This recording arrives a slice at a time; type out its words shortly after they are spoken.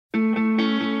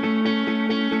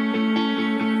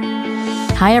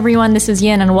Hi everyone, this is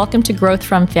Yin and welcome to Growth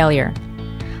from Failure.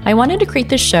 I wanted to create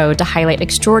this show to highlight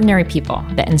extraordinary people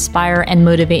that inspire and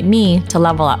motivate me to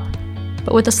level up,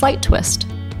 but with a slight twist.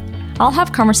 I'll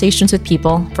have conversations with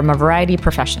people from a variety of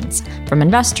professions, from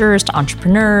investors to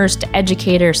entrepreneurs to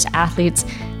educators to athletes,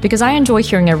 because I enjoy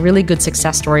hearing a really good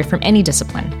success story from any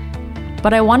discipline.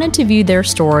 But I wanted to view their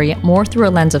story more through a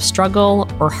lens of struggle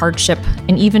or hardship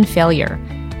and even failure.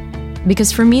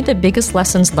 Because for me, the biggest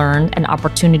lessons learned and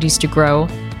opportunities to grow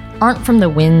aren't from the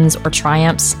wins or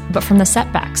triumphs, but from the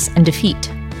setbacks and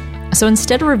defeat. So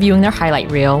instead of reviewing their highlight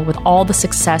reel with all the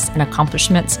success and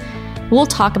accomplishments, we'll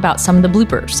talk about some of the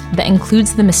bloopers that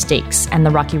includes the mistakes and the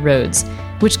rocky roads,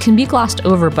 which can be glossed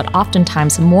over but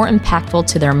oftentimes more impactful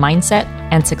to their mindset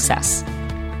and success.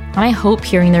 And I hope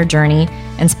hearing their journey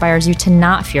inspires you to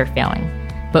not fear failing,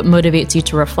 but motivates you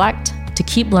to reflect, to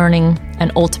keep learning,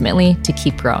 and ultimately to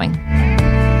keep growing.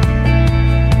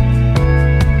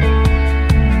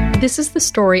 This is the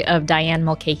story of Diane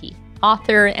Mulcahy,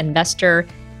 author, investor,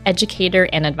 educator,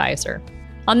 and advisor.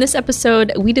 On this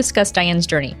episode, we discuss Diane's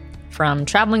journey from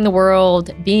traveling the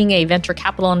world, being a venture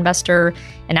capital investor,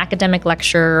 an academic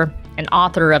lecturer, an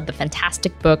author of the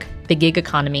fantastic book, The Gig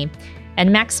Economy, and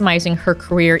maximizing her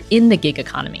career in the gig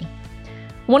economy.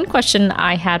 One question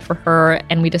I had for her,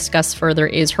 and we discuss further,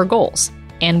 is her goals.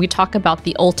 And we talk about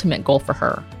the ultimate goal for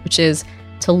her, which is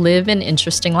to live an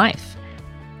interesting life.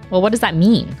 Well, what does that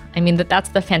mean? I mean, that's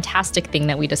the fantastic thing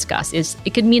that we discuss, is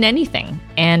it could mean anything.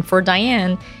 And for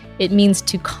Diane, it means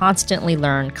to constantly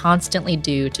learn, constantly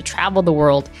do, to travel the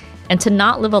world, and to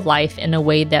not live a life in a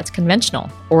way that's conventional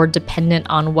or dependent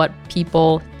on what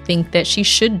people think that she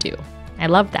should do. I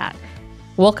love that.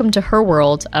 Welcome to her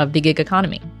world of the gig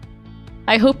economy.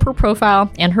 I hope her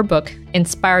profile and her book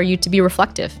inspire you to be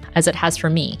reflective, as it has for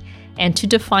me, and to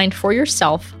define for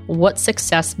yourself what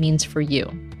success means for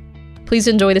you. Please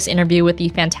enjoy this interview with the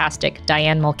fantastic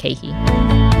Diane Mulcahy.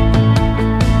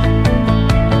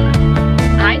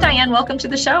 Hi, Diane. Welcome to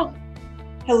the show.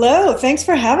 Hello. Thanks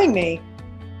for having me.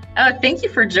 Thank you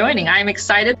for joining. I'm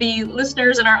excited. The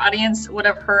listeners in our audience would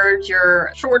have heard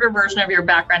your shorter version of your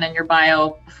background and your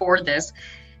bio before this.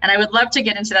 And I would love to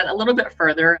get into that a little bit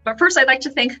further. But first, I'd like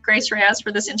to thank Grace Reyes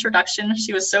for this introduction.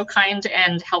 She was so kind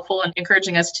and helpful in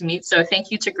encouraging us to meet. So thank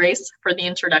you to Grace for the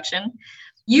introduction.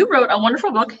 You wrote a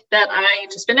wonderful book that I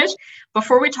just finished.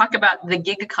 Before we talk about the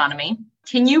gig economy,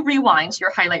 can you rewind your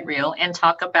highlight reel and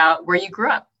talk about where you grew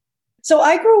up? So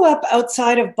I grew up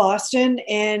outside of Boston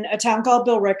in a town called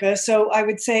Billerica. So I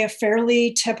would say a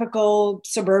fairly typical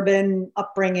suburban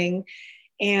upbringing,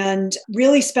 and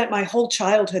really spent my whole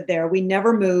childhood there. We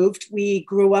never moved. We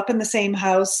grew up in the same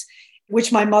house,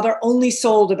 which my mother only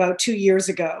sold about 2 years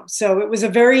ago. So it was a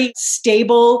very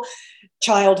stable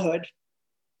childhood.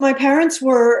 My parents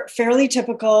were fairly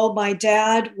typical. My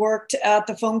dad worked at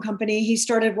the phone company. He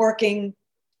started working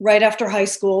right after high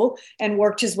school and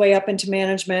worked his way up into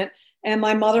management. And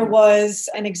my mother was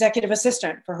an executive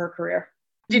assistant for her career.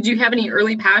 Did you have any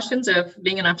early passions of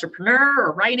being an entrepreneur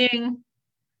or writing?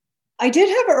 I did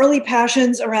have early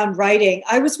passions around writing.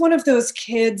 I was one of those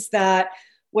kids that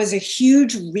was a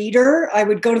huge reader. I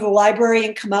would go to the library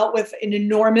and come out with an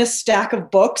enormous stack of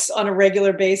books on a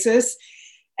regular basis.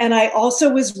 And I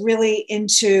also was really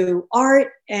into art,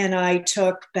 and I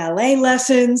took ballet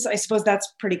lessons. I suppose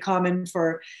that's pretty common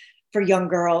for young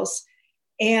girls.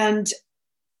 And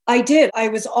I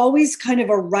was always kind of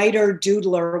a writer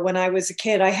doodler when I was a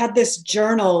kid. I had this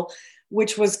journal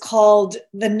which was called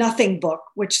The Nothing Book,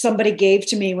 which somebody gave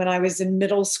to me when I was in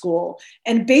middle school.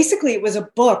 And basically it was a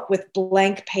book with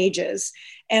blank pages.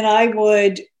 And I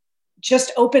would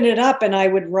just open it up and I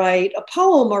would write a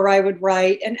poem, or I would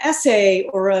write an essay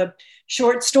or a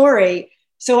short story.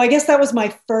 So I guess that was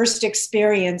my first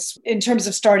experience in terms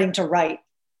of starting to write.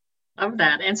 Love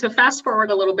that. And so fast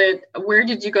forward a little bit, where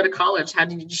did you go to college? How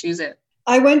did you choose it?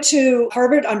 I went to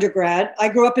Harvard undergrad. I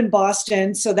grew up in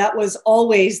Boston, so that was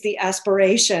always the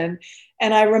aspiration.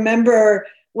 And I remember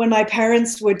when my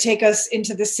parents would take us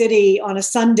into the city on a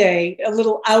Sunday, a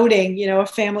little outing, a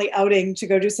family outing to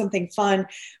go do something fun,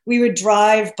 we would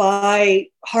drive by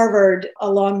Harvard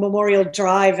along Memorial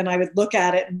Drive, and I would look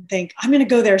at it and think, I'm going to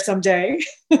go there someday,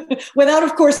 without,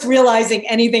 of course, realizing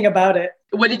anything about it.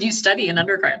 What did you study in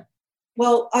undergrad?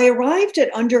 Well, I arrived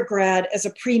at undergrad as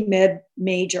a pre-med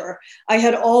major. I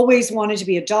had always wanted to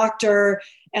be a doctor,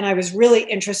 and I was really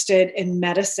interested in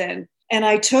medicine. And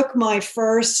I took my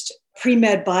first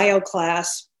pre-med bio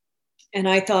class, and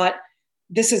I thought,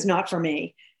 this is not for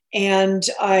me. And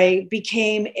I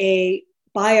became a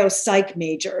bio-psych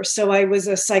major. So I was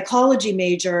a psychology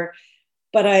major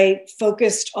but I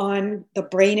focused on the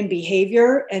brain and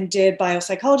behavior and did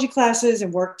biopsychology classes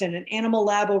and worked in an animal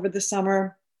lab over the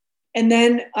summer. And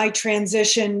then I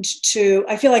transitioned to,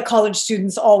 I feel like college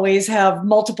students always have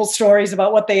multiple stories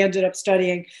about what they ended up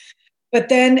studying. But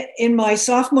then in my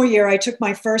sophomore year, I took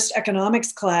my first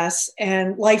economics class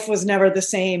and life was never the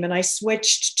same. And I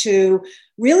switched to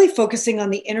really focusing on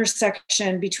the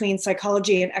intersection between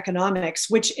psychology and economics,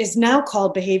 which is now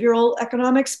called behavioral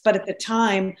economics, but at the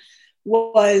time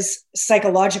was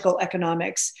psychological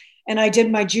economics. And I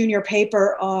did my junior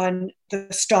paper on the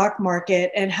stock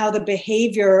market and how the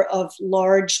behavior of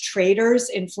large traders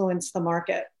influenced the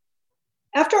market.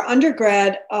 After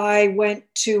undergrad, I went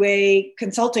to a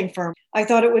consulting firm. I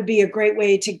thought it would be a great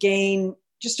way to gain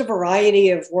just a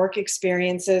variety of work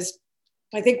experiences.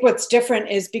 I think what's different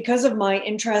is because of my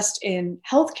interest in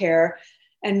healthcare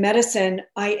and medicine,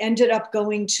 I ended up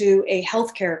going to a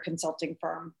healthcare consulting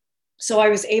firm. So I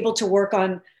was able to work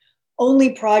on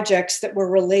only projects that were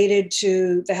related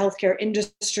to the healthcare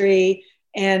industry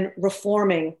and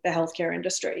reforming the healthcare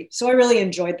industry. So I really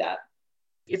enjoyed that.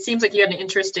 It seems like you had an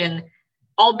interest in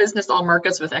all business, all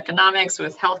markets, with economics,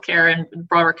 with healthcare and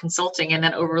broader consulting, and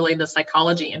then overlaid the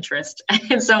psychology interest.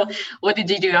 And so what did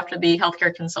you do after the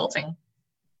healthcare consulting?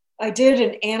 I did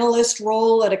an analyst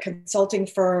role at a consulting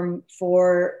firm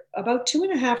for about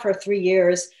 2.5 or 3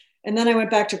 years. And then I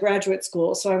went back to graduate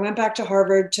school. So I went back to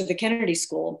Harvard to the Kennedy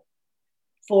School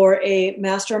for a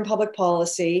master in public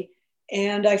policy.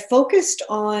 And I focused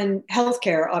on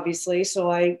healthcare, obviously.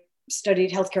 So I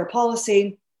studied healthcare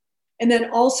policy and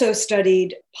then also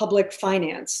studied public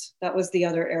finance. That was the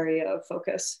other area of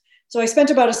focus. So I spent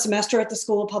about a semester at the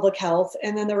School of Public Health.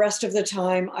 And then the rest of the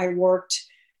time I worked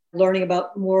learning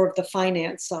about more of the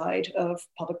finance side of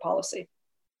public policy.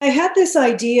 I had this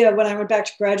idea when I went back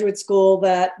to graduate school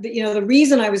that, the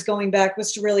reason I was going back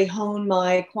was to really hone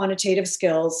my quantitative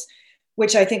skills,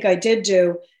 which I think I did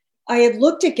do. I had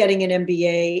looked at getting an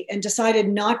MBA and decided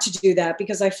not to do that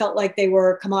because I felt like they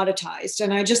were commoditized.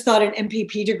 And I just thought an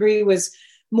MPP degree was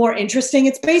more interesting.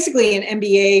 It's basically an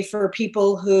MBA for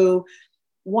people who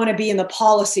want to be in the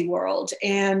policy world.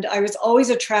 And I was always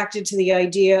attracted to the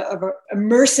idea of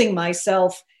immersing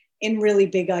myself in really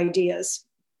big ideas.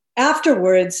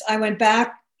 Afterwards, I went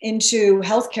back into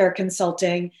healthcare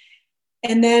consulting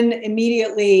and then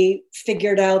immediately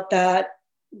figured out that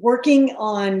working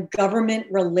on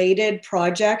government-related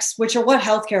projects, which are what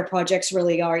healthcare projects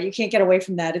really are, you can't get away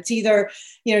from that. It's either,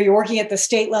 you're working at the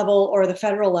state level or the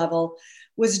federal level,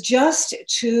 was just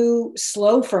too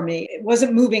slow for me. It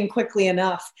wasn't moving quickly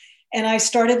enough. And I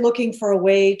started looking for a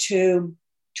way to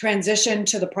transition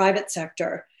to the private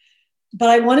sector. But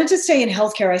I wanted to stay in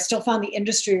healthcare. I still found the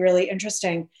industry really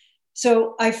interesting.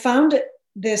 So I found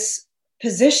this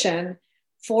position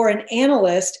for an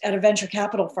analyst at a venture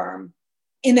capital firm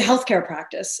in the healthcare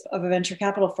practice of a venture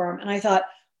capital firm. And I thought,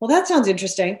 well, that sounds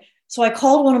interesting. So I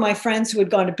called one of my friends who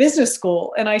had gone to business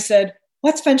school and I said,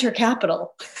 what's venture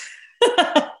capital?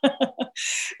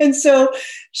 And so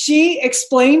she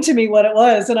explained to me what it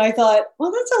was. And I thought, well,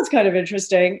 that sounds kind of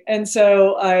interesting. And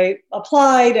so I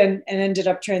applied and ended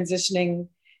up transitioning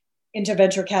into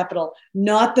venture capital.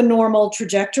 Not the normal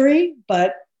trajectory,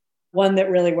 but one that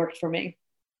really worked for me.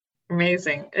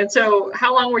 Amazing. And so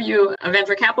how long were you a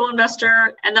venture capital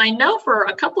investor? And then I know for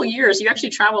a couple of years, you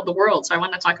actually traveled the world. So I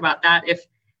want to talk about that, if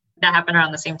that happened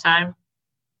around the same time.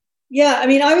 Yeah, I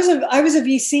mean, I was a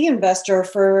VC investor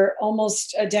for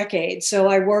almost a decade. So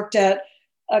I worked at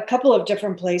a couple of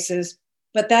different places,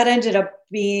 but that ended up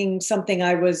being something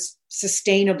I was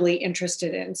sustainably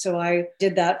interested in. So I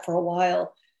did that for a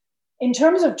while. In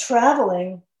terms of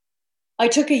traveling, I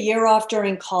took a year off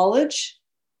during college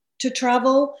to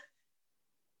travel.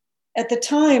 At the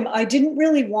time, I didn't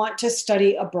really want to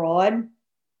study abroad,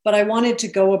 but I wanted to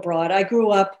go abroad. I grew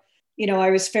up,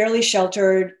 I was fairly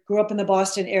sheltered, grew up in the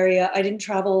Boston area. I didn't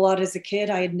travel a lot as a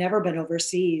kid. I had never been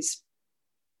overseas.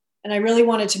 And I really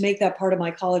wanted to make that part of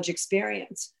my college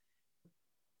experience,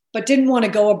 but didn't want to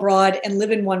go abroad and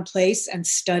live in one place and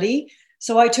study.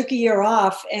 So I took a year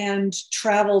off and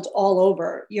traveled all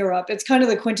over Europe. It's kind of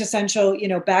the quintessential,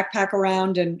 backpack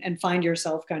around and find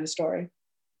yourself kind of story.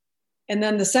 And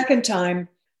then the second time,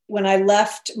 when I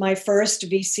left my first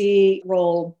VC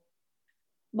role,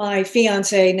 my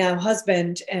fiance, now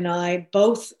husband, and I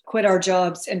both quit our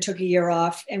jobs and took a year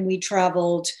off. And we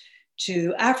traveled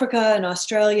to Africa and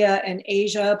Australia and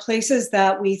Asia, places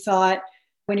that we thought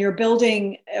when you're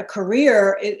building a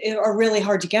career are really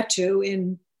hard to get to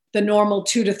in the normal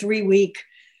 2 to 3 week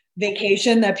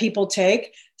vacation that people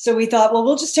take. So we thought, well,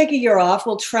 we'll just take a year off.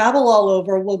 We'll travel all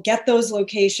over. We'll get those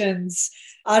locations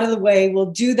out of the way.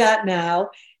 We'll do that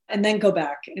now. and then go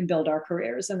back and build our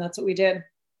careers. And that's what we did.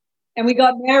 And we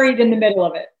got married in the middle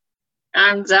of it.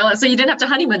 I'm jealous. So you didn't have to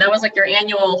honeymoon. That was like your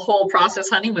annual whole process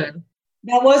honeymoon.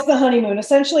 That was the honeymoon.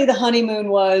 Essentially, the honeymoon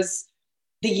was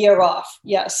the year off.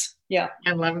 Yes. Yeah.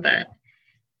 I love that.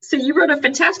 So you wrote a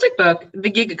fantastic book, The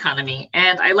Gig Economy,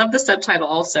 and I love the subtitle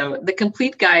also, The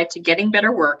Complete Guide to Getting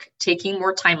Better Work, Taking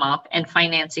More Time Off, and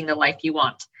Financing the Life You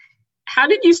Want. How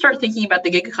did you start thinking about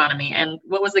the gig economy, and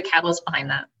what was the catalyst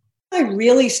behind that? I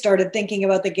really started thinking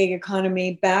about the gig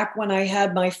economy back when I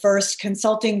had my first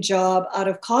consulting job out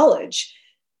of college.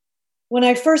 When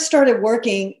I first started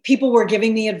working, people were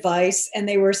giving me advice and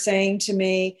they were saying to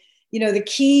me, the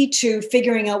key to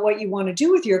figuring out what you want to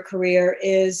do with your career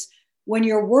is when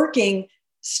you're working,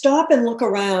 stop and look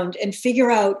around and figure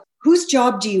out whose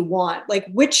job do you want? Like,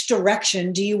 which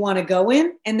direction do you want to go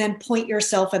in? And then point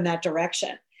yourself in that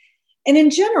direction. And in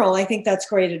general, I think that's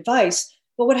great advice.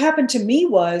 But what happened to me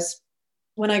was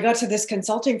when I got to this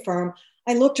consulting firm,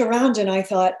 I looked around and I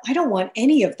thought, I don't want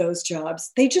any of those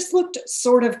jobs. They just looked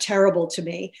sort of terrible to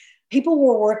me. People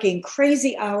were working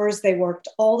crazy hours. They worked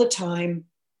all the time.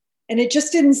 And it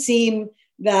just didn't seem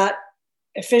that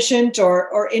efficient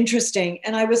or interesting.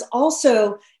 And I was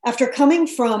also, after coming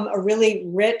from a really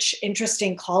rich,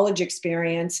 interesting college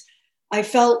experience, I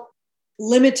felt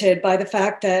limited by the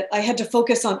fact that I had to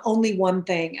focus on only one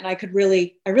thing. And I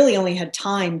really only had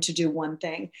time to do one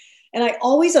thing. And I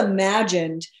always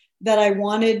imagined that I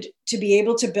wanted to be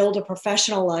able to build a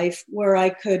professional life where I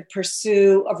could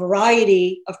pursue a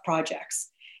variety of projects.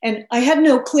 And I had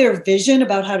no clear vision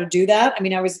about how to do that. I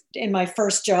mean, I was in my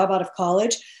first job out of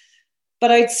college, but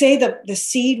I'd say that the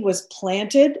seed was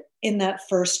planted in that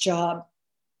first job.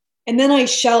 And then I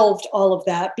shelved all of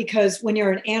that because when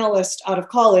you're an analyst out of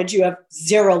college, you have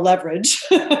zero leverage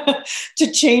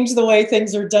to change the way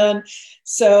things are done.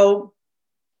 So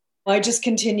I just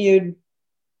continued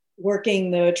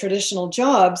working the traditional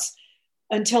jobs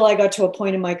until I got to a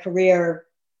point in my career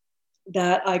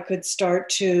that I could start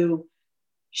to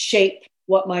shape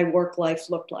what my work life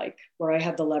looked like, where I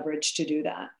had the leverage to do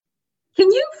that.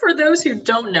 Can you, for those who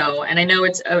don't know, and I know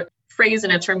it's a phrase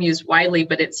and a term used widely,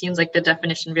 but it seems like the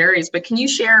definition varies, but can you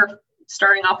share,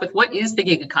 starting off with, what is the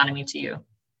gig economy to you?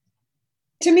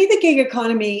 To me, the gig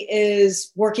economy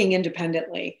is working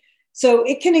independently. So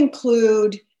it can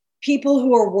include people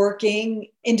who are working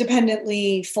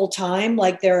independently full-time,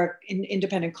 like they're an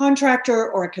independent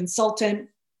contractor or a consultant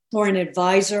or an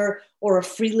advisor or a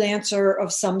freelancer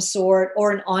of some sort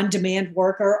or an on-demand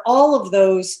worker. All of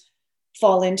those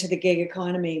fall into the gig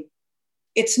economy.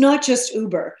 It's not just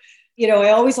Uber. I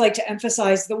always like to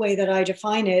emphasize the way that I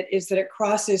define it is that it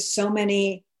crosses so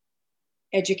many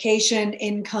education,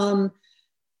 income,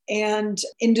 and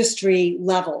industry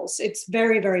levels. It's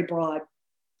very, very broad.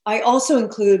 I also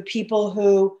include people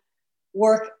who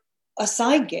work a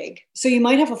side gig. So you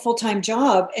might have a full-time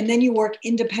job and then you work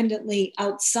independently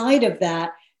outside of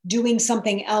that, doing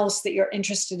something else that you're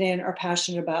interested in or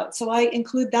passionate about. So I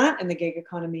include that in the gig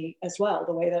economy as well,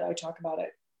 the way that I talk about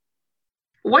it.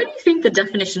 Why do you think the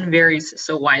definition varies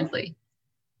so widely?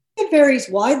 It varies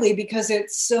widely because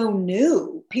it's so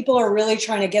new. People are really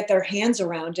trying to get their hands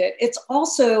around it. It's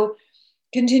also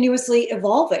continuously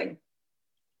evolving.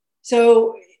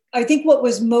 So I think what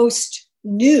was most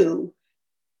new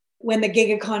when the gig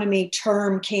economy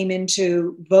term came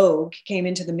into vogue, came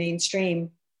into the mainstream,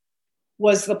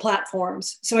 was the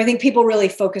platforms. So I think people really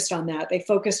focused on that. They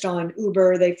focused on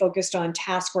Uber, they focused on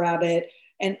TaskRabbit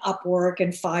and Upwork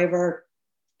and Fiverr,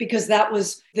 because that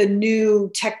was the new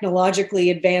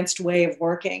technologically advanced way of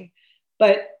working.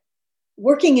 But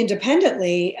working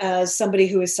independently as somebody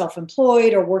who is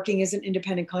self-employed or working as an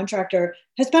independent contractor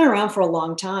has been around for a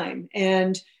long time.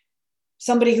 And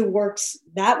somebody who works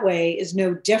that way is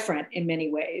no different in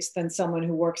many ways than someone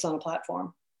who works on a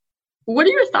platform. What are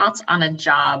your thoughts on a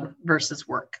job versus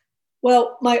work?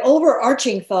 Well, my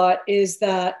overarching thought is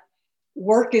that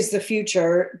work is the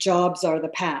future, jobs are the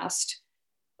past.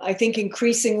 I think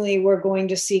increasingly we're going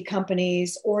to see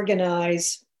companies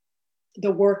organize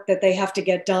the work that they have to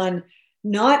get done,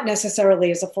 not necessarily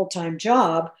as a full-time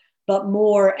job, but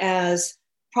more as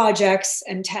projects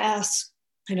and tasks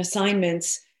and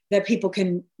assignments that people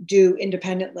can do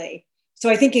independently. So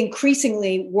I think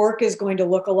increasingly work is going to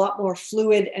look a lot more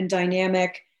fluid and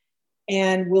dynamic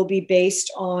and will be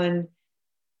based on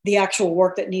the actual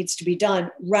work that needs to be done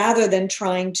rather than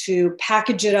trying to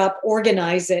package it up,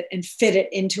 organize it, and fit it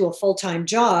into a full-time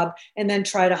job and then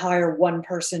try to hire one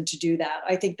person to do that.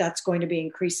 I think that's going to be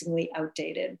increasingly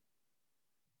outdated.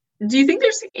 Do you think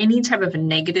there's any type of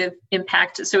negative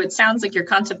impact? So it sounds like your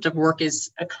concept of work is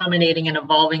accommodating and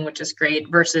evolving, which is great,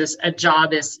 versus a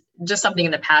job is just something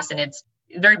in the past and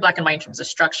very black and white in terms of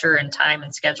structure and time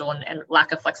and schedule and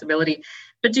lack of flexibility.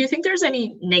 But do you think there's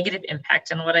any negative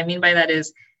impact? And what I mean by that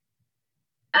is,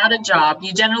 at a job,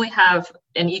 you generally have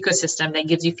an ecosystem that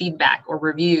gives you feedback or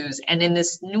reviews. And in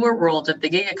this newer world of the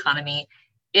gig economy,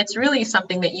 it's really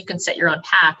something that you can set your own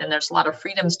path and there's a lot of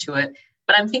freedoms to it.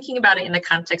 But I'm thinking about it in the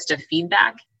context of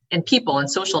feedback and people and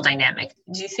social dynamic.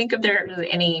 Do you think of there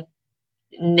any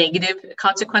negative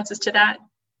consequences to that?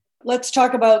 Let's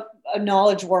talk about a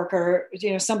knowledge worker,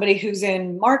 somebody who's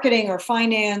in marketing or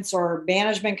finance or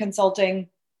management consulting,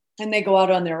 and they go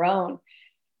out on their own.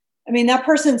 I mean, that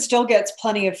person still gets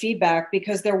plenty of feedback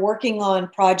because they're working on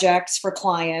projects for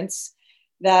clients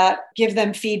that give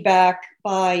them feedback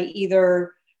by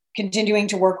either continuing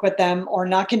to work with them or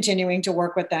not continuing to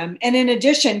work with them. And in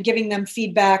addition, giving them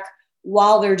feedback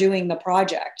while they're doing the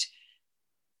project.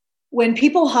 When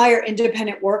people hire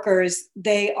independent workers,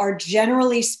 they are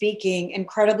generally speaking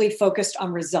incredibly focused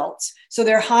on results. So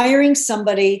they're hiring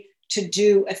somebody to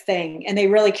do a thing and they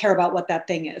really care about what that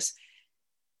thing is.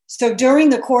 So during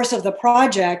the course of the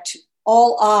project,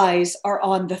 all eyes are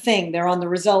on the thing. They're on the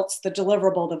results, the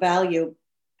deliverable, the value.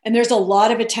 And there's a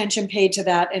lot of attention paid to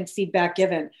that and feedback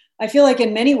given. I feel like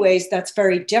in many ways, that's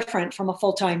very different from a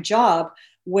full-time job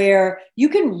where you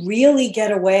can really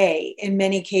get away in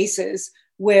many cases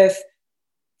with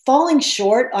falling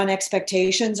short on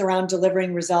expectations around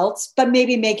delivering results, but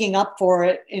maybe making up for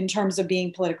it in terms of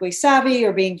being politically savvy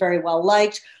or being very well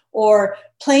liked or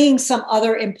playing some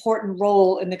other important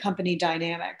role in the company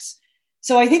dynamics.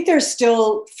 So I think there's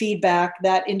still feedback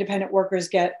that independent workers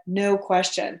get, no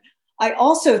question. I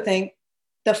also think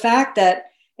the fact that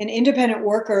an independent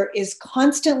worker is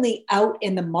constantly out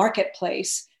in the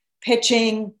marketplace,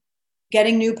 pitching,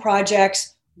 getting new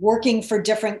projects, working for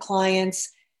different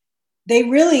clients, they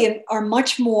really are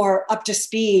much more up to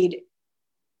speed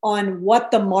on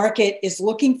what the market is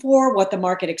looking for, what the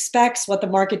market expects, what the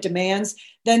market demands,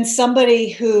 than somebody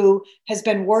who has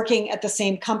been working at the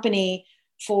same company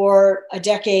for a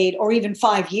decade or even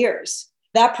 5 years.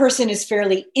 That person is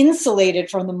fairly insulated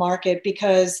from the market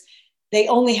because they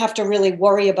only have to really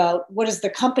worry about what does the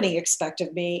company expect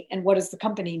of me and what does the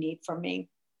company need from me.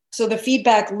 So the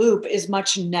feedback loop is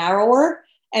much narrower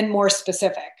and more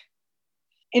specific.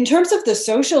 In terms of the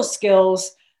social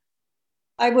skills,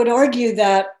 I would argue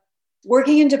that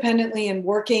working independently and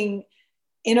working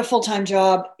in a full-time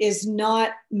job is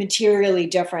not materially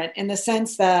different in the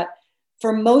sense that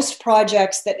for most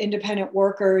projects that independent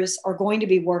workers are going to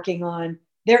be working on,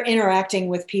 they're interacting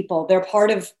with people. They're part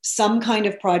of some kind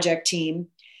of project team.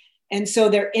 And so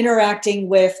they're interacting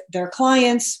with their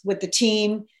clients, with the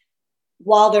team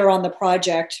while they're on the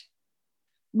project.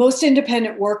 Most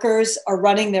independent workers are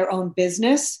running their own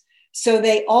business, so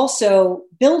they also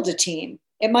build a team.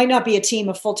 It might not be a team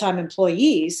of full-time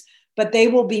employees, but they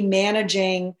will be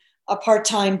managing a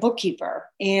part-time bookkeeper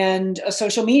and a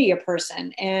social media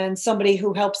person and somebody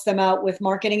who helps them out with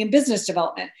marketing and business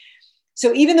development.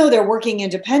 So even though they're working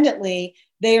independently,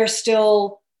 they are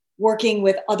still working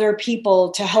with other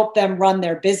people to help them run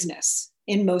their business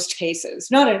in most cases.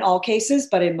 Not in all cases,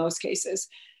 but in most cases.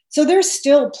 So there's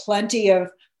still plenty of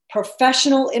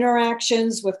professional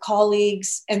interactions with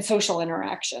colleagues and social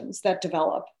interactions that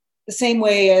develop the same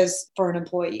way as for an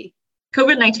employee.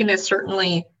 COVID-19 has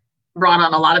certainly brought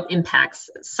on a lot of impacts,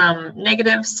 some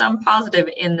negative, some positive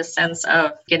in the sense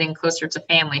of getting closer to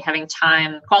family, having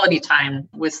time, quality time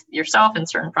with yourself in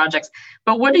certain projects.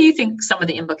 But what do you think some of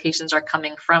the implications are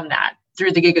coming from that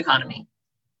through the gig economy?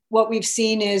 What we've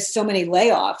seen is so many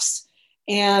layoffs,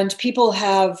 and people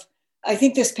have, I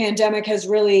think this pandemic has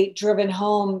really driven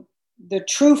home the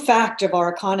true fact of our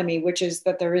economy, which is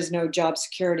that there is no job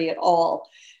security at all.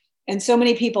 And so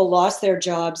many people lost their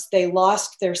jobs. They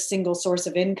lost their single source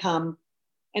of income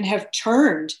and have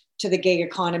turned to the gig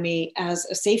economy as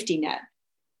a safety net.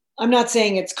 I'm not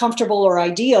saying it's comfortable or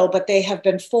ideal, but they have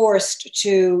been forced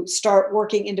to start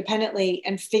working independently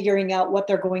and figuring out what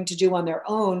they're going to do on their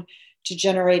own to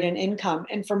generate an income.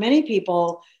 And for many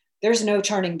people, there's no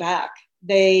turning back.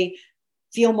 They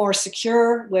feel more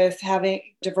secure with having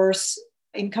diverse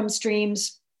income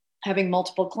streams, having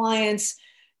multiple clients.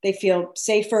 They feel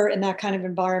safer in that kind of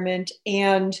environment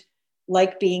and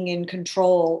like being in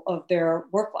control of their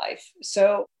work life.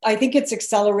 So I think it's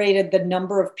accelerated the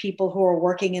number of people who are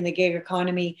working in the gig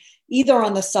economy, either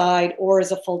on the side or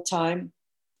as a full-time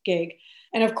gig.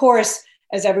 And of course,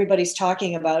 as everybody's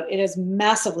talking about, it has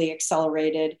massively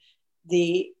accelerated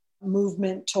the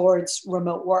movement towards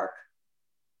remote work.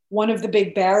 One of the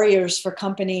big barriers for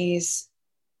companies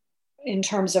in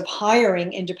terms of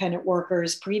hiring independent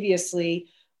workers previously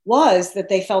was that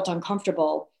they felt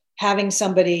uncomfortable having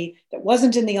somebody that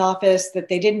wasn't in the office, that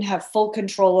they didn't have full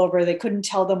control over. They couldn't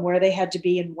tell them where they had to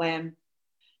be and when.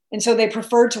 And so they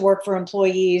preferred to work for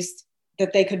employees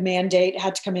that they could mandate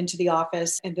had to come into the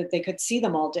office and that they could see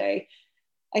them all day.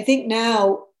 I think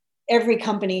now every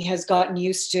company has gotten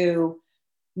used to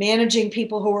managing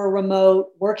people who are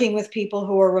remote, working with people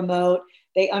who are remote.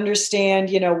 They understand,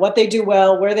 what they do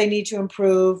well, where they need to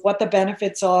improve, what the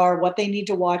benefits are, what they need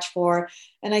to watch for.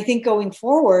 And I think going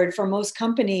forward for most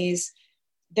companies,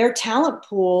 their talent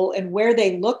pool and where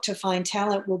they look to find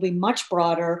talent will be much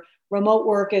broader. Remote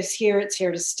work is here, it's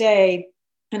here to stay.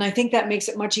 And I think that makes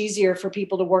it much easier for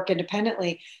people to work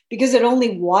independently because it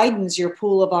only widens your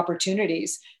pool of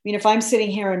opportunities. I mean, if I'm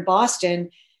sitting here in Boston,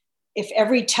 if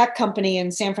every tech company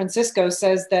in San Francisco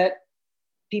says that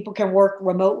people can work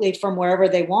remotely from wherever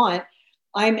they want,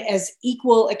 I'm as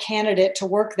equal a candidate to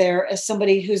work there as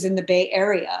somebody who's in the Bay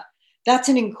Area. That's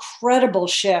an incredible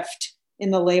shift in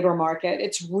the labor market.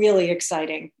 It's really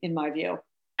exciting in my view.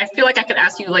 I feel like I could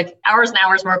ask you like hours and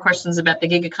hours more questions about the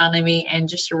gig economy and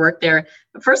just your work there.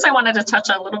 But first, I wanted to touch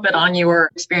a little bit on your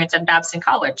experience at Babson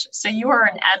College. So you are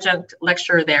an adjunct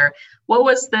lecturer there. What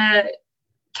was the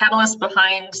catalyst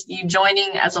behind you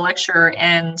joining as a lecturer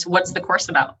and what's the course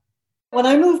about? When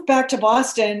I moved back to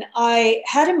Boston, I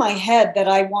had in my head that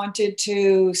I wanted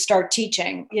to start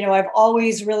teaching. I've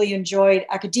always really enjoyed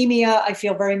academia. I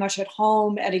feel very much at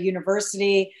home at a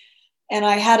university. And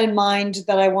I had in mind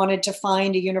that I wanted to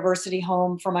find a university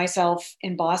home for myself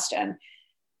in Boston.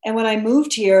 And when I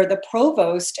moved here, the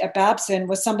provost at Babson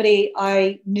was somebody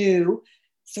I knew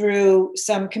through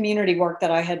some community work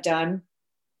that I had done.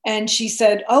 And she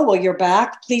said, "Oh, well, you're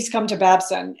back. Please come to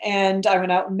Babson." And I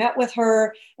went out and met with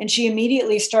her. And she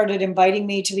immediately started inviting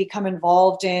me to become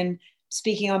involved in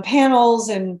speaking on panels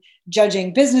and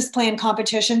judging business plan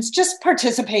competitions, just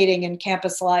participating in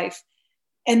campus life.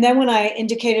 And then when I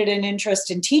indicated an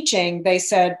interest in teaching, they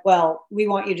said, "Well, we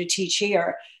want you to teach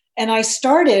here." And I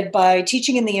started by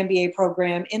teaching in the MBA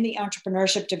program in the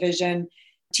entrepreneurship division,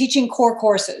 teaching core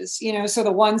courses, so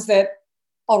the ones that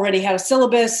already had a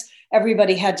syllabus,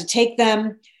 everybody had to take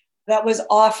them. That was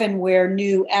often where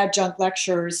new adjunct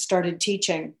lecturers started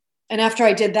teaching. And after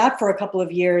I did that for a couple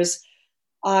of years,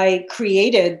 I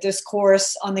created this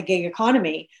course on the gig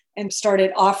economy and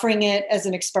started offering it as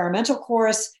an experimental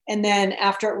course. And then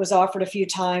after it was offered a few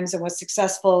times and was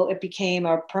successful, it became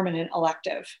a permanent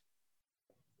elective.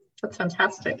 That's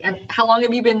fantastic. And how long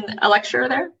have you been a lecturer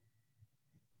there?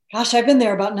 Gosh, I've been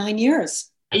there about 9 years.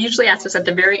 I usually ask this at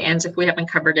the very end if we haven't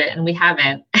covered it, and we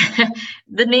haven't.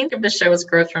 The name of the show is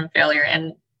Growth from Failure.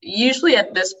 And usually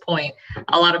at this point,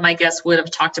 a lot of my guests would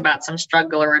have talked about some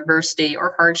struggle or adversity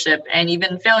or hardship and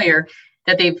even failure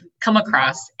that they've come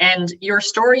across. And your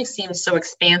story seems so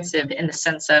expansive in the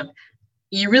sense of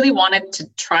you really wanted to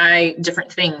try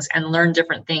different things and learn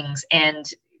different things and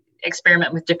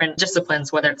experiment with different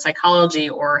disciplines, whether it's psychology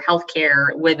or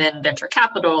healthcare within venture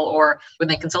capital or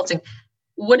within consulting.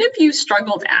 What have you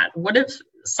struggled at? What have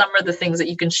some of the things that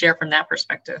you can share from that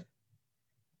perspective?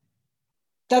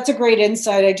 That's a great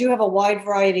insight. I do have a wide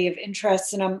variety of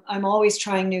interests and I'm always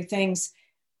trying new things.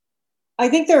 I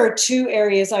think there are two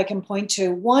areas I can point to.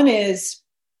 One is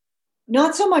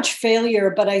not so much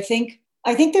failure, but I think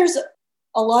there's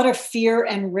a lot of fear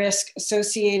and risk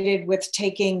associated with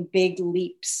taking big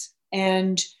leaps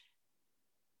and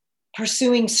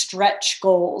pursuing stretch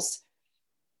goals.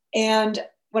 And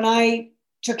when I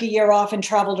took a year off and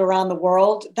traveled around the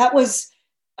world, that was,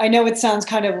 I know it sounds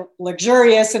kind of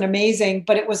luxurious and amazing,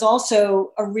 but it was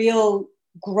also a real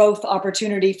growth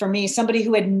opportunity for me, somebody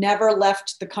who had never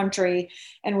left the country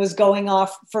and was going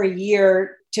off for a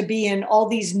year to be in all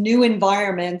these new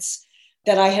environments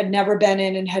that I had never been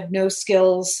in and had no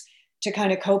skills to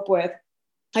kind of cope with.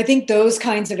 I think those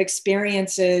kinds of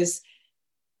experiences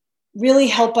really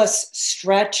help us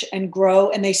stretch and grow.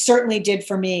 And they certainly did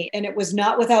for me. And it was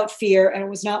not without fear. And it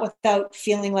was not without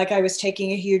feeling like I was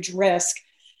taking a huge risk.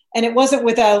 And it wasn't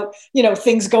without,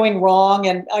 things going wrong.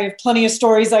 And I have plenty of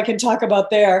stories I can talk about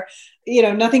there.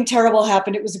 Nothing terrible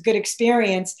happened. It was a good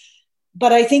experience.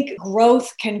 But I think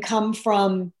growth can come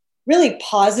from really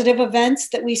positive events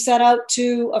that we set out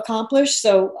to accomplish.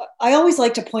 So I always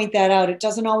like to point that out. It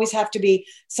doesn't always have to be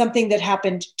something that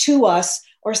happened to us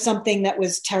or something that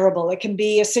was terrible. It can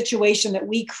be a situation that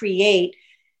we create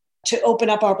to open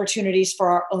up opportunities for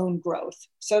our own growth.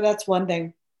 So that's one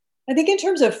thing. I think in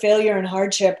terms of failure and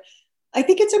hardship, I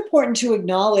think it's important to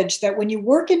acknowledge that when you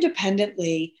work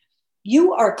independently,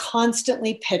 you are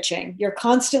constantly pitching, you're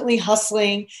constantly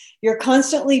hustling, you're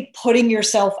constantly putting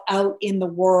yourself out in the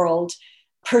world,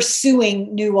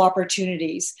 pursuing new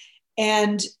opportunities.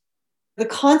 And the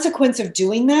consequence of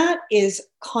doing that is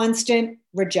constant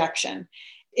rejection.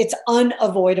 It's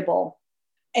unavoidable.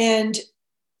 And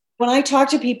when I talk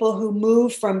to people who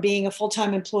move from being a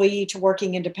full-time employee to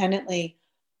working independently,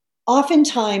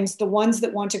 oftentimes the ones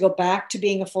that want to go back to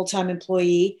being a full-time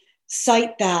employee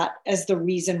cite that as the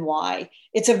reason why.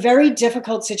 It's a very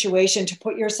difficult situation to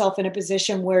put yourself in a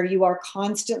position where you are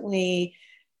constantly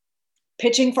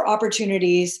pitching for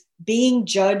opportunities, being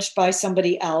judged by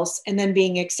somebody else, and then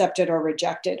being accepted or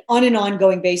rejected on an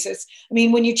ongoing basis. I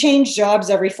mean, when you change jobs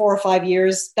every 4 or 5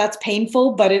 years, that's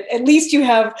painful, but at least you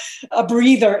have a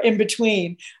breather in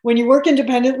between. When you work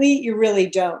independently, you really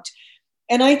don't.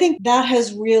 And I think that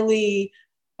has really,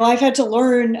 I've had to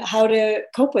learn how to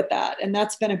cope with that. And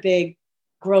that's been a big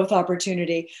growth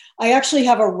opportunity. I actually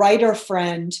have a writer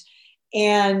friend,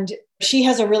 and she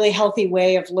has a really healthy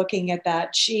way of looking at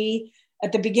that. She,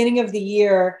 at the beginning of the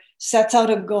year, sets out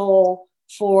a goal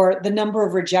for the number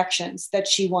of rejections that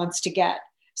she wants to get.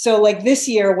 So like this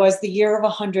year was the year of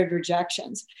 100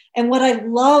 rejections. And what I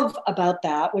love about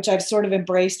that, which I've sort of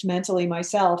embraced mentally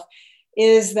myself,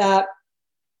 is that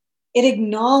it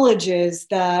acknowledges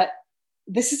that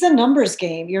this is a numbers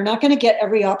game. You're not going to get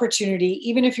every opportunity,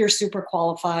 even if you're super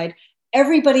qualified.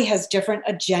 Everybody has different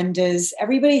agendas.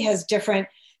 Everybody has different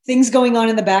things going on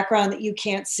in the background that you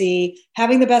can't see.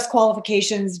 Having the best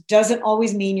qualifications doesn't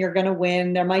always mean you're going to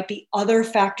win. There might be other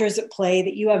factors at play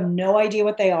that you have no idea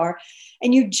what they are.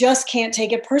 And you just can't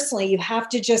take it personally. You have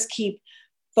to just keep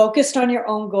focused on your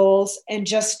own goals and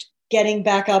just getting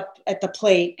back up at the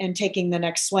plate and taking the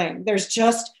next swing. There's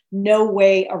just no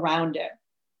way around it.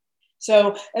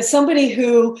 So as somebody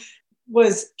who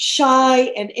was shy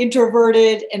and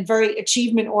introverted and very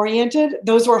achievement oriented,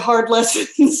 those were hard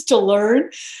lessons to learn.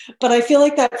 But I feel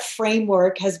like that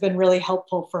framework has been really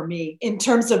helpful for me in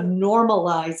terms of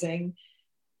normalizing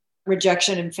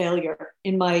rejection and failure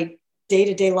in my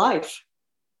day-to-day life.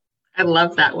 I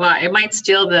love that. Well, I might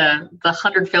steal the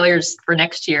 100 failures for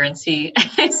next year and see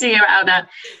how that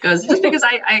goes. Just because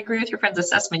I agree with your friend's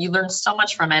assessment, you learn so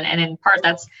much from it. And in part,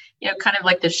 that's, kind of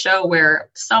like the show where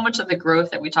so much of the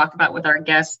growth that we talk about with our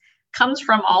guests comes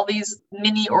from all these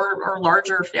mini or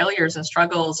larger failures and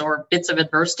struggles or bits of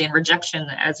adversity and rejection,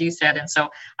 as you said. And so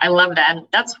I love that. And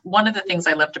that's one of the things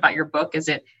I loved about your book is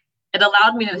it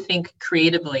allowed me to think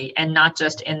creatively and not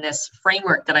just in this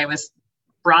framework that I was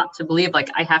brought to believe like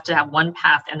I have to have one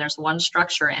path and there's one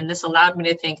structure. And this allowed me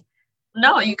to think,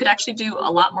 no, you could actually do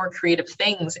a lot more creative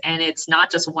things. And it's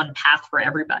not just one path for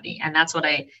everybody. And that's what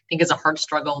I think is a hard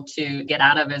struggle to get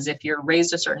out of is if you're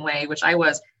raised a certain way, which I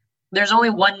was, there's only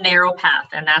one narrow path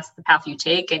and that's the path you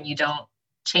take and you don't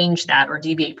change that or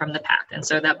deviate from the path. And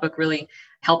so that book really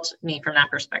helped me from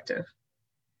that perspective.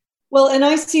 Well, and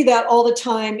I see that all the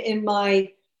time in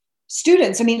my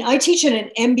students. I mean, I teach in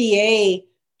an MBA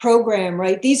program,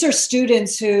 right? These are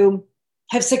students who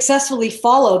have successfully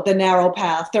followed the narrow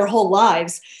path their whole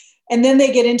lives. And then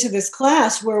they get into this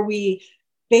class where we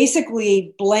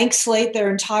basically blank slate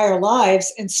their entire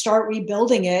lives and start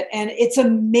rebuilding it. And it's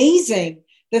amazing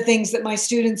the things that my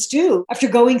students do after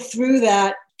going through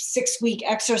that 6-week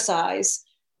exercise.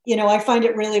 I find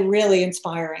it really, really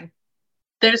inspiring.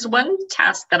 There's one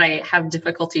task that I have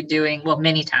difficulty doing. Well,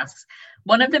 many tasks.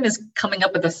 One of them is coming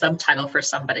up with a subtitle for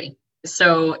somebody.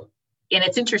 So, and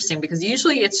it's interesting because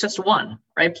usually it's just one,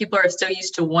 right? People are still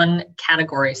used to one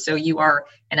category. So you are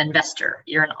an investor,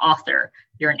 you're an author,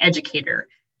 you're an educator,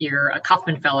 you're a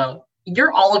Kauffman Fellow.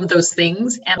 You're all of those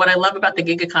things. And what I love about the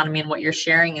gig economy and what you're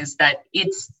sharing is that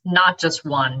it's not just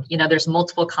one. There's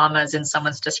multiple commas in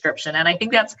someone's description. And I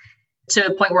think that's to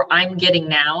the point where I'm getting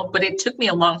now, but it took me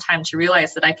a long time to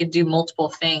realize that I could do multiple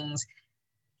things.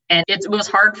 And it was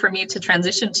hard for me to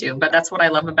transition to, but that's what I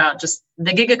love about just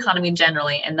the gig economy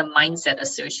generally and the mindset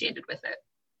associated with it.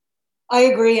 I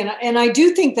agree. And I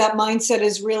do think that mindset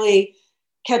is really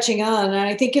catching on. And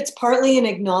I think it's partly an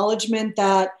acknowledgement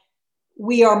that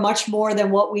we are much more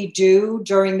than what we do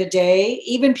during the day.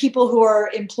 Even people who are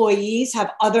employees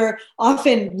have other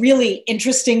often really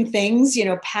interesting things,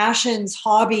 passions,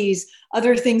 hobbies,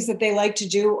 other things that they like to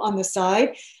do on the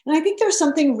side. And I think there's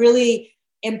something really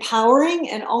empowering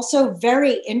and also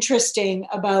very interesting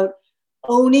about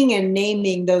owning and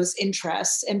naming those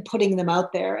interests and putting them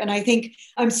out there. And I think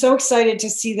I'm so excited to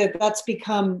see that that's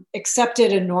become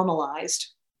accepted and normalized.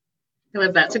 I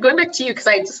love that. So going back to you,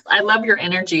 because I love your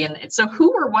energy. And so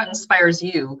who or what inspires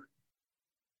you?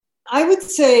 I would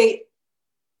say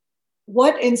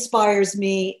what inspires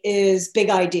me is big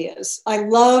ideas. I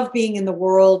love being in the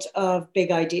world of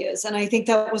big ideas. And I think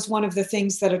that was one of the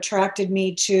things that attracted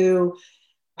me to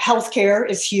healthcare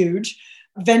is huge.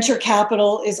 Venture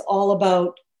capital is all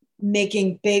about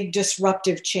making big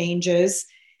disruptive changes.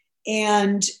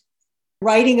 And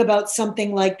writing about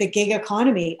something like the gig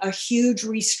economy, a huge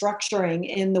restructuring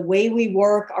in the way we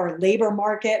work, our labor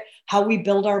market, how we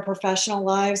build our professional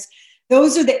lives.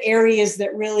 Those are the areas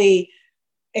that really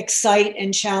excite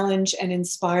and challenge and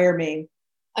inspire me.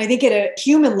 I think at a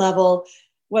human level,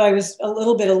 what I was a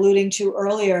little bit alluding to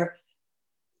earlier,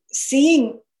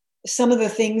 seeing some of the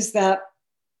things that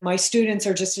my students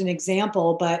are just an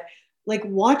example, but like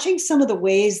watching some of the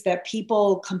ways that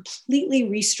people completely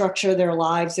restructure their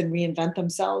lives and reinvent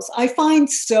themselves, I find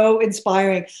so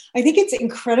inspiring. I think it's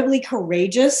incredibly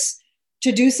courageous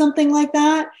to do something like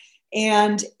that.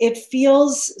 And it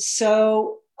feels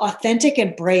so authentic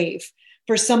and brave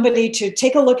for somebody to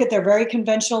take a look at their very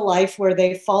conventional life where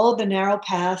they follow the narrow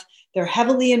path, they're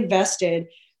heavily invested,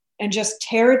 and just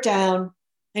tear it down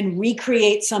and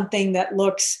recreate something that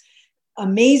looks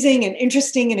amazing and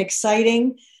interesting and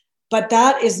exciting. But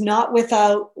that is not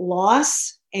without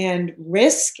loss and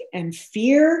risk and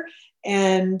fear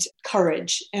and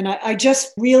courage. And I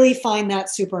just really find that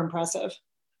super impressive.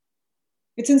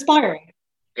 It's inspiring.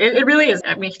 It really is.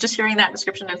 I mean, just hearing that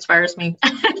description inspires me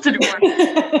to do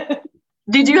more.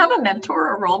 Did you have a mentor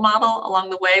or role model along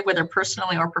the way, whether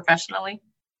personally or professionally?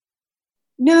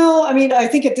 No, I mean, I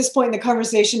think at this point in the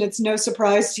conversation, it's no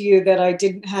surprise to you that I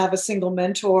didn't have a single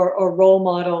mentor or role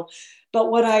model. But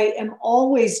what I am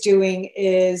always doing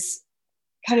is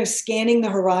kind of scanning the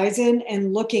horizon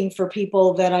and looking for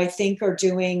people that I think are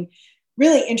doing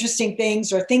really interesting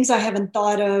things or things I haven't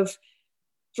thought of.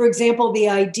 For example, the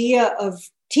idea of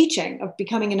teaching, of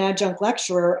becoming an adjunct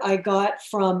lecturer, I got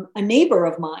from a neighbor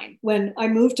of mine. When I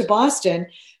moved to Boston,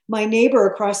 my neighbor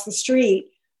across the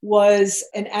street was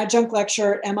an adjunct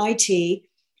lecturer at MIT.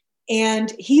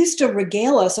 And he used to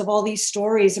regale us of all these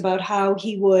stories about how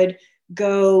he would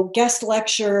go guest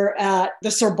lecture at the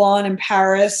Sorbonne in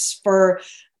Paris for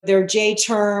their J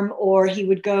term, or he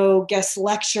would go guest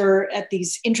lecture at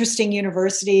these interesting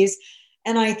universities.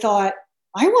 And I thought,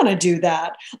 I want to do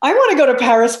that. I want to go to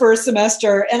Paris for a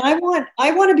semester, and I want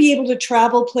to be able to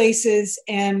travel places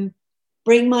and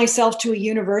bring myself to a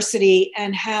university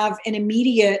and have an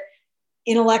immediate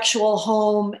intellectual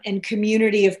home and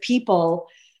community of people.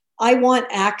 I want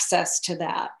access to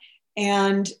that.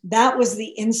 And that was the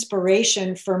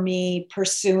inspiration for me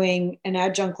pursuing an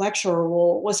adjunct lecturer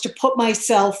role, was to put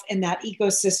myself in that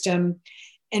ecosystem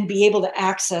and be able to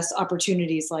access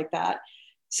opportunities like that.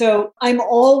 So I'm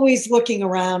always looking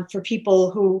around for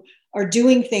people who are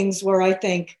doing things where I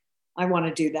think I want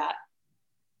to do that.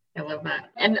 I love that.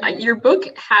 And your book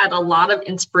had a lot of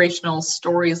inspirational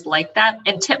stories like that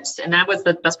and tips. And that was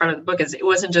the best part of the book, is it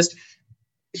wasn't just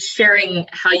sharing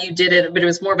how you did it, but it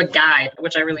was more of a guide,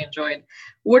 which I really enjoyed.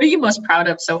 What are you most proud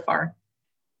of so far?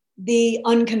 The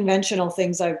unconventional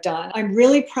things I've done. I'm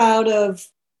really proud of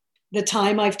the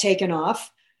time I've taken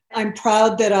off. I'm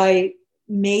proud that I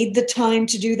made the time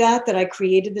to do that I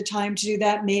created the time to do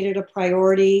that, made it a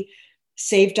priority,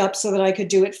 saved up so that I could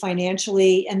do it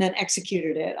financially, and then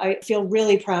executed it. I feel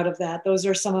really proud of that. Those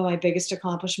are some of my biggest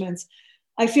accomplishments.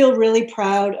 I feel really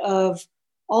proud of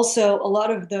also a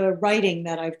lot of the writing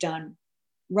that I've done.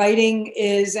 Writing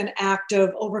is an act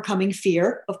of overcoming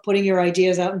fear of putting your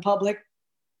ideas out in public.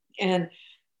 And,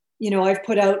 I've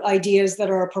put out ideas that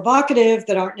are provocative,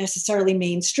 that aren't necessarily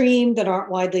mainstream, that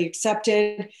aren't widely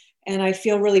accepted. And I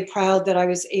feel really proud that I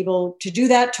was able to do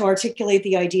that, to articulate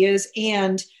the ideas,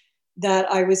 and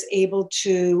that I was able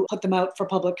to put them out for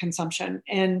public consumption.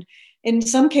 And in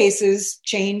some cases,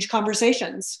 change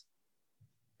conversations.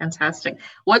 Fantastic.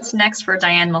 What's next for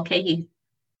Diane Mulcahy?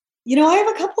 I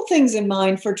have a couple things in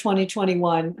mind for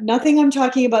 2021. Nothing I'm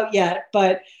talking about yet,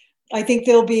 but I think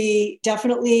there'll be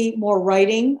definitely more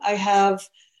writing. I have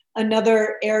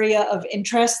another area of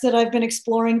interest that I've been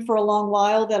exploring for a long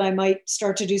while that I might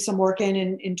start to do some work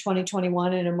in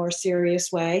 2021 in a more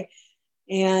serious way.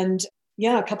 And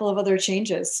a couple of other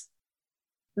changes.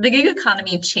 The gig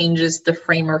economy changes the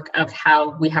framework of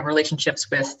how we have relationships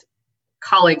with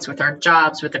colleagues, with our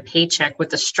jobs, with a paycheck, with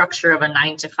the structure of a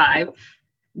 9-to-5.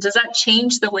 Does that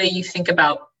change the way you think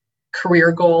about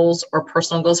career goals or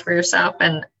personal goals for yourself?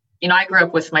 And, I grew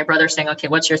up with my brother saying, okay,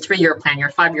 what's your 3-year plan, your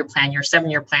 5-year plan, your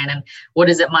 7-year plan, and what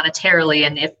is it monetarily?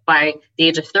 And if by the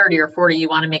age of 30 or 40, you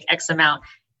want to make X amount.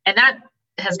 And that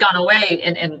has gone away,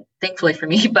 and thankfully for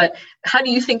me, but how do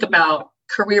you think about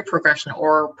career progression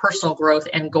or personal growth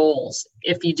and goals,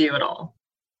 if you do at all?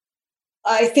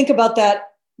 I think about that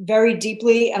very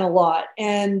deeply and a lot.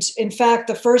 And in fact,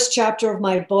 the first chapter of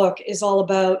my book is all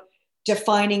about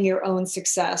defining your own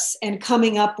success and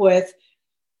coming up with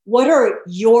what are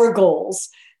your goals,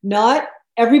 not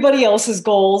everybody else's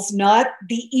goals, not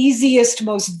the easiest,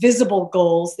 most visible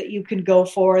goals that you can go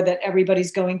for, that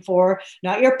everybody's going for,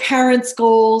 not your parents'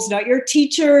 goals, not your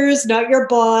teachers, not your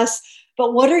boss,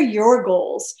 but what are your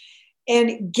goals?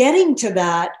 And getting to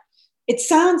that, it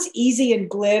sounds easy and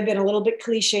glib and a little bit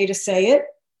cliche to say it,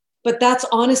 but that's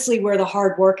honestly where the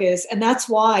hard work is. And that's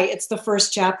why it's the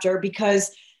first chapter,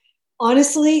 because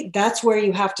honestly, that's where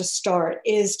you have to start,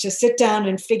 is to sit down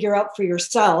and figure out for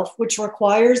yourself, which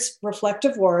requires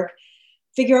reflective work,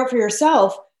 figure out for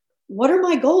yourself, what are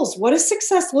my goals? What does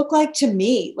success look like to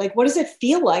me? Like, what does it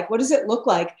feel like? What does it look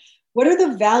like? What are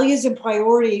the values and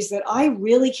priorities that I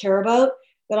really care about,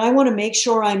 that I want to make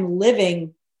sure I'm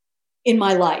living in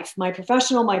my life, my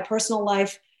professional, my personal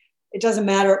life? It doesn't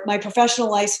matter. My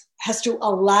professional life has to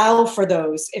allow for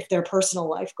those if they're personal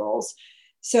life goals.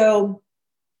 So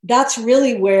that's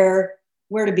really where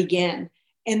to begin.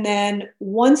 And then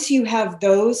once you have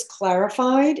those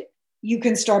clarified, you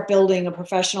can start building a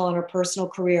professional and a personal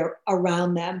career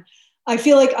around them. I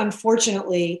feel like,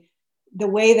 unfortunately, the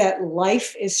way that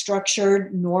life is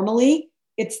structured normally,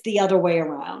 it's the other way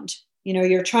around. You know,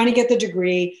 you're trying to get the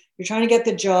degree, you're trying to get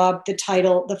the job, the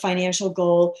title, the financial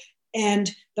goal.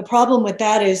 And the problem with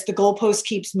that is the goalpost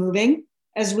keeps moving.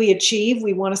 As we achieve,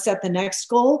 we want to set the next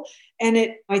goal. And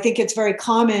I think it's very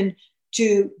common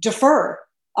to defer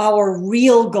our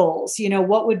real goals, you know,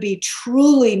 what would be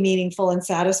truly meaningful and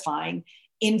satisfying,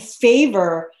 in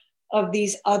favor of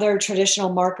these other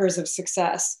traditional markers of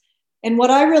success. And what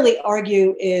I really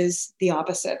argue is the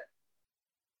opposite.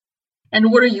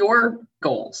 And what are your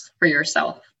goals for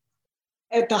yourself?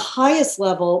 At the highest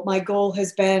level, my goal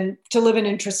has been to live an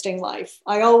interesting life.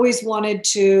 I always wanted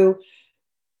to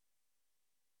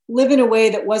live in a way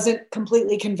that wasn't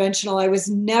completely conventional. I was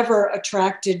never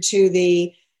attracted to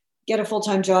the get a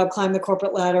full-time job, climb the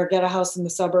corporate ladder, get a house in the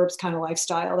suburbs kind of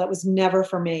lifestyle. That was never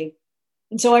for me.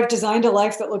 And so I've designed a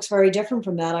life that looks very different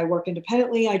from that. I work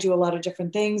independently. I do a lot of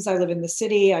different things. I live in the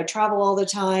city. I travel all the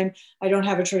time. I don't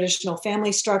have a traditional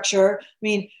family structure. I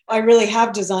mean, I really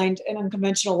have designed an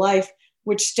unconventional life,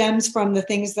 which stems from the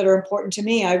things that are important to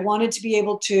me. I wanted to be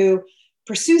able to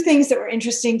pursue things that were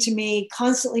interesting to me,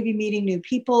 constantly be meeting new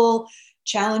people,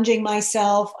 challenging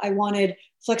myself. I wanted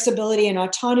flexibility and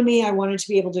autonomy. I wanted to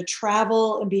be able to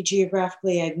travel and be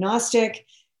geographically agnostic.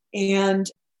 And,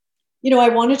 you know, I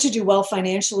wanted to do well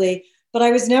financially, but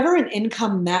I was never an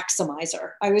income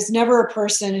maximizer. I was never a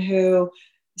person who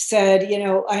said, you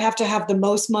know, I have to have the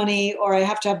most money or I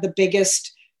have to have the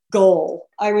biggest goal.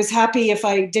 I was happy if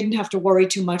I didn't have to worry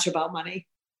too much about money.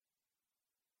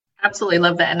 Absolutely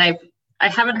love that. And I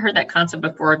haven't heard that concept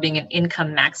before, being an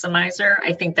income maximizer.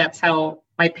 I think that's how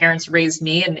my parents raised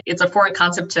me. And it's a foreign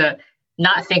concept to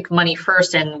not think money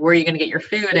first and where you're going to get your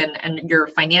food and your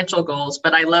financial goals.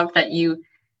 But I love that you,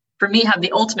 for me, have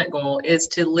the ultimate goal is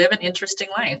to live an interesting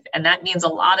life. And that means a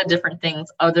lot of different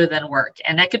things other than work.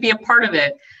 And that could be a part of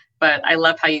it. But I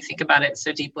love how you think about it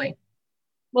so deeply.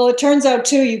 Well, it turns out,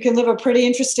 too, you can live a pretty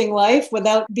interesting life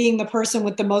without being the person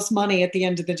with the most money at the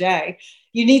end of the day.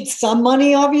 You need some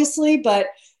money, obviously, but,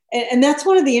 and that's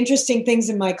one of the interesting things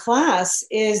in my class,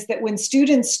 is that when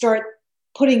students start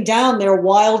putting down their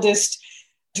wildest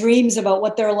dreams about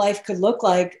what their life could look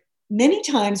like, many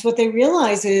times what they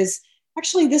realize is,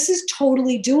 actually, this is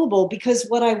totally doable because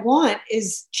what I want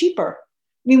is cheaper.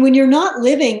 I mean, when you're not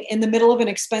living in the middle of an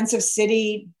expensive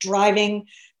city, driving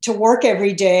to work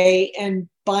every day and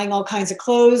buying all kinds of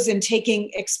clothes and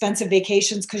taking expensive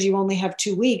vacations because you only have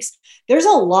 2 weeks, there's a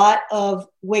lot of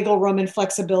wiggle room and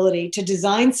flexibility to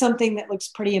design something that looks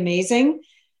pretty amazing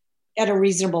at a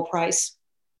reasonable price.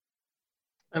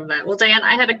 Love that. Well, Diane,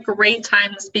 I had a great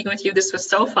time speaking with you. This was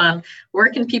so fun. Where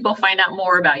can people find out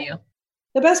more about you?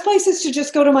 The best place is to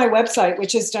just go to my website,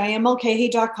 which is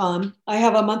dianemulcahy.com. I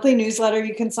have a monthly newsletter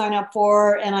you can sign up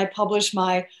for, and I publish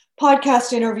my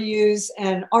podcast interviews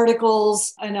and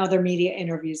articles and other media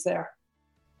interviews there.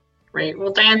 Great.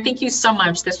 Well, Diane, thank you so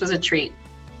much. This was a treat.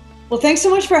 Well, thanks so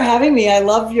much for having me. I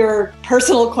love your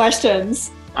personal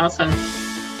questions. Awesome.